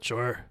move.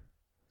 Sure.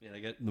 And I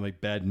got my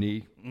bad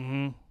knee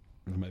Mm-hmm.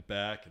 and my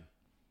back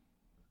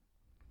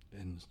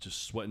and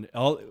just sweating.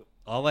 All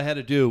I had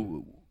to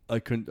do, I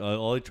couldn't.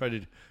 All I tried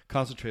to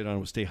concentrate on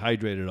was stay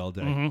hydrated all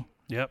day. Mm-hmm.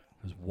 Yep.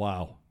 It was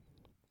wow.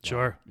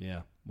 Sure.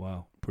 Yeah.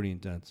 Wow. Pretty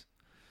intense.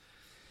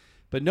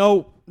 But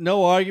no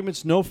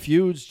arguments, no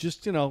feuds.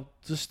 Just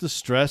just the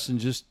stress and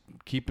just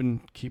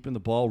keeping the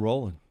ball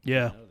rolling.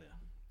 Yeah.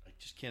 I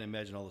just can't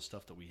imagine all the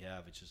stuff that we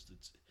have.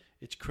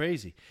 It's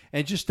crazy.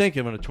 And just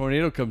thinking when a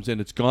tornado comes in,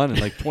 it's gone in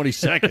like 20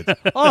 seconds.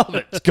 All of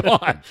it's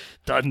gone.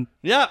 Done.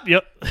 Yeah.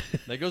 Yep.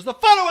 There goes the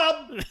photo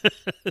album.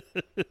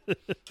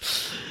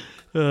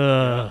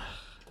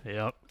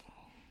 Yep.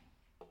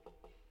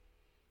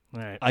 All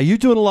right. Are you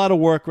doing a lot of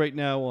work right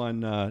now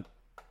on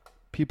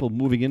people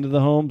moving into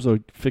the homes or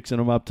fixing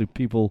them up to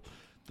people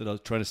that are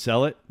trying to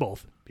sell it?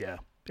 Both. Yeah.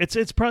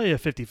 It's probably a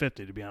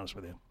 50-50, to be honest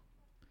with you.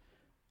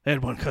 I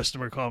had one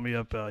customer call me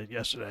up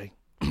yesterday,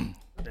 and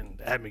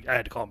I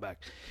had to call him back.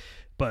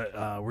 But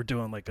we're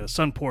doing like a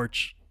sun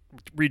porch,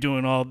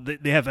 redoing all.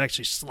 They have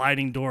actually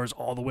sliding doors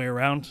all the way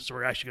around, so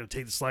we're actually going to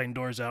take the sliding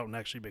doors out and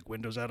actually make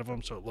windows out of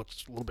them, so it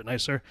looks a little bit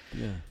nicer.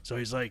 Yeah. So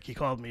he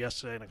called me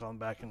yesterday, and I called him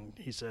back, and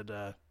he said,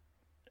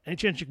 "Any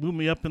chance you can move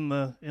me up in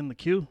the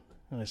queue?"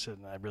 And I said,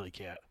 "No, I really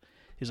can't."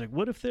 He's like,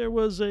 "What if there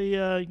was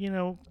a,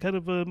 kind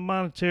of a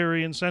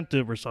monetary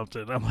incentive or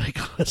something?" I'm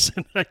like,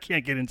 "Listen, I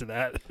can't get into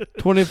that."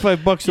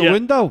 $25 a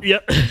window?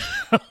 Yep.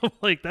 I'm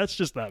like, that's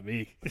just not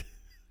me.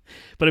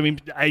 But, I mean,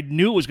 I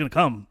knew it was going to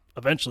come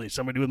eventually.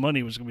 Somebody with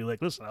money was going to be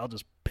like, "Listen, I'll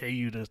just pay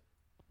you to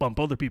bump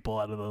other people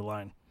out of the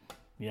line."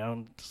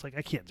 And it's like,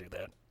 I can't do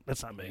that.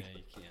 That's not me. Yeah,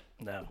 you can't.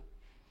 No.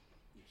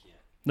 You can't.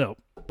 No.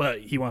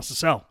 But he wants to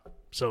sell.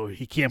 So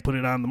he can't put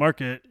it on the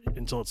market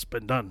until it's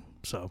been done.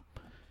 So...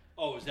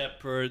 Oh, is that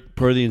per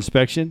the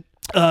inspection?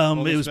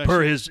 It was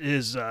per his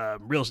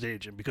real estate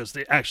agent, because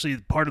they actually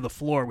part of the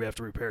floor we have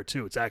to repair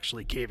too. It's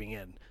actually caving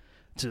in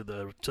to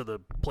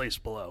the place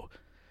below,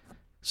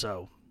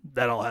 so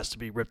that all has to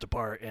be ripped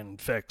apart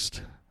and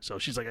fixed. So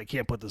she's like, I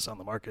can't put this on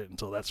the market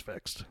until that's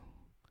fixed.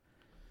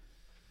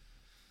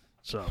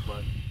 So,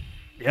 but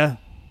yeah,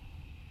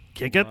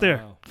 can't get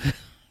there.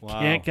 Wow.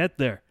 Can't get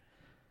there.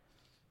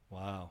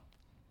 Wow.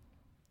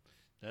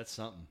 That's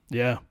something.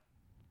 Yeah.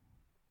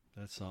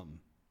 That's something.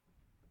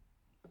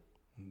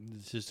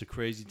 It's just a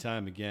crazy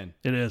time again.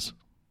 It is.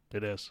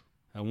 It is.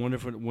 I wonder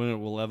when it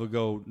will ever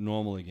go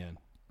normal again.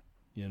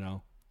 I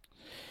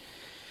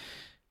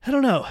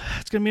don't know.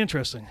 It's going to be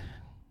interesting.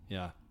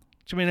 Yeah.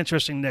 It's going to be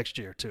interesting next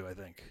year, too, I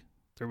think.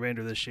 The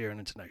remainder of this year and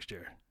into next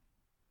year.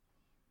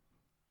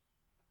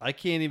 I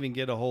can't even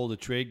get a hold of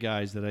trade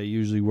guys that I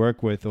usually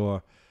work with,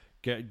 or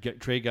get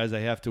trade guys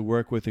I have to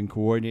work with and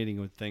coordinating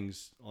with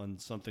things on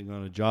something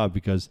on a job,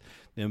 because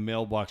their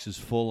mailbox is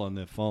full on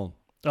their phone.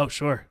 Oh,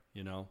 sure.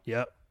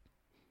 Yep.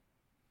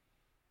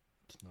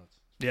 It's nuts.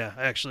 Yeah,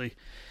 I actually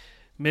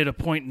made a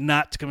point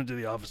not to come into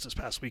the office this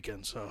past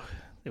weekend, so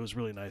it was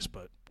really nice,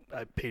 but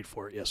I paid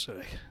for it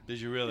yesterday.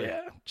 Did you really?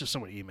 Yeah, just so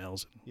many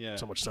emails and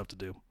so much stuff to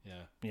do. Yeah.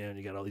 Yeah, and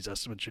you got all these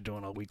estimates you're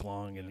doing all week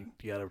long, and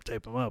you got to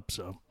type them up,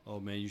 so. Oh,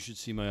 man, you should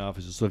see my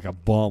office. It's like a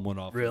bomb went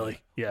off. Really?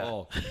 Yeah.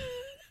 Oh,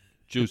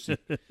 juicy.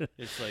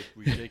 It's like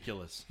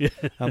ridiculous. Yeah.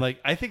 I'm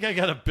like, I think I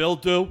got a bill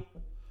due.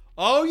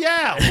 Oh,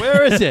 yeah.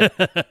 Where is it?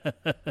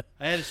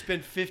 I had to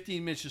spend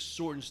 15 minutes just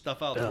sorting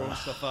stuff out, throwing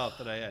stuff out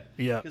that I had.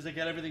 Yeah. Because I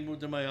got everything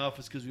moved in my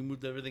office, because we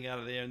moved everything out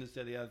of there and this,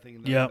 that, the other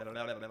thing. Yeah.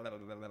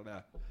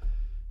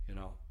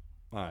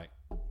 All right.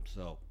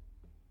 So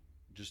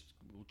just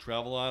we'll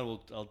travel on.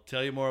 I'll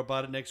tell you more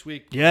about it next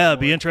week. Yeah, it'll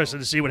be interesting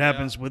to see what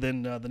happens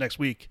within the next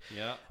week.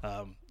 Yeah.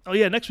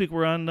 Next week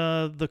we're on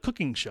the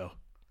cooking show.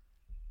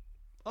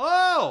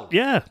 Oh!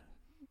 Yeah.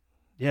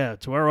 Yeah,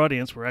 to our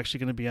audience, we're actually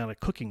going to be on a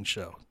cooking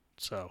show.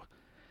 So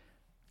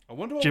I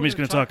wonder what Jimmy's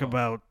going to talk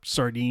about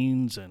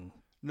sardines and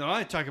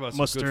I talk about some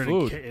mustard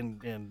good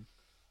food and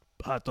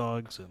hot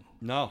dogs and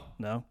no.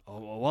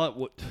 Oh,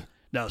 what?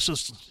 No, so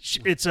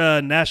it's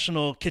a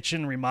National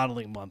Kitchen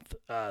Remodeling Month.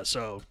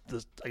 So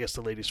I guess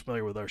the lady's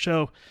familiar with our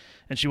show,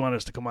 and she wanted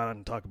us to come on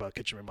and talk about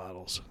kitchen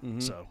remodels.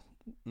 Mm-hmm. So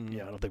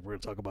yeah, I don't think we're going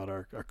to talk about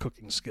our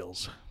cooking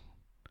skills.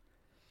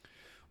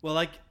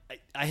 Well,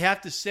 I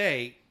have to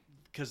say,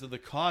 because of the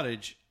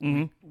cottage,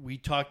 we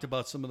talked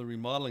about some of the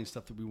remodeling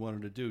stuff that we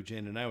wanted to do.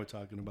 Jane and I were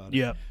talking about it.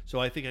 Yeah.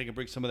 So I think I can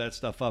bring some of that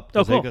stuff up, Oh,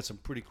 because cool. they've got some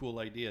pretty cool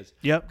ideas.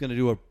 Yep. I'm going to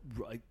do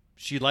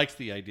she likes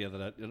the idea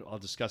that I'll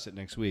discuss it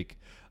next week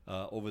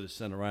over the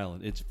Center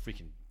Island. It's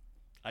freaking,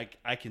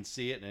 I can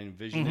see it and I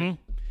envision it.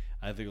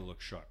 I think it'll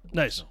look sharp.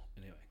 Nice. So,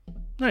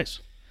 anyway. Nice.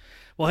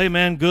 Well, hey,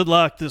 man, good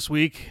luck this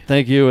week.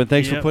 Thank you, and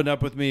thanks for putting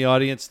up with me,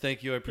 audience.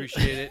 Thank you. I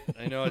appreciate it.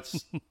 I know I'm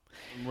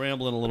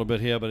rambling a little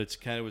bit here, but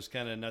it was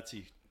kind of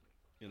nutsy,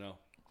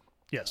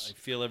 Yes. I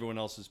feel everyone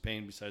else's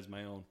pain besides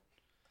my own.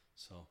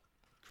 So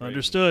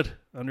crazy.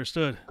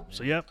 Understood.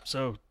 Yeah.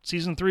 So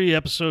season 3,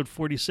 episode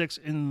 46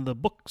 in the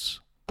books.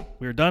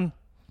 We're done.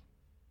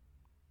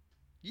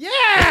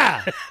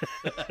 Yeah!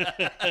 All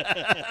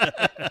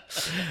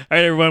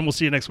right, everyone. We'll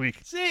see you next week.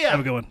 See ya. Have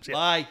a good one. See ya.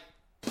 Bye.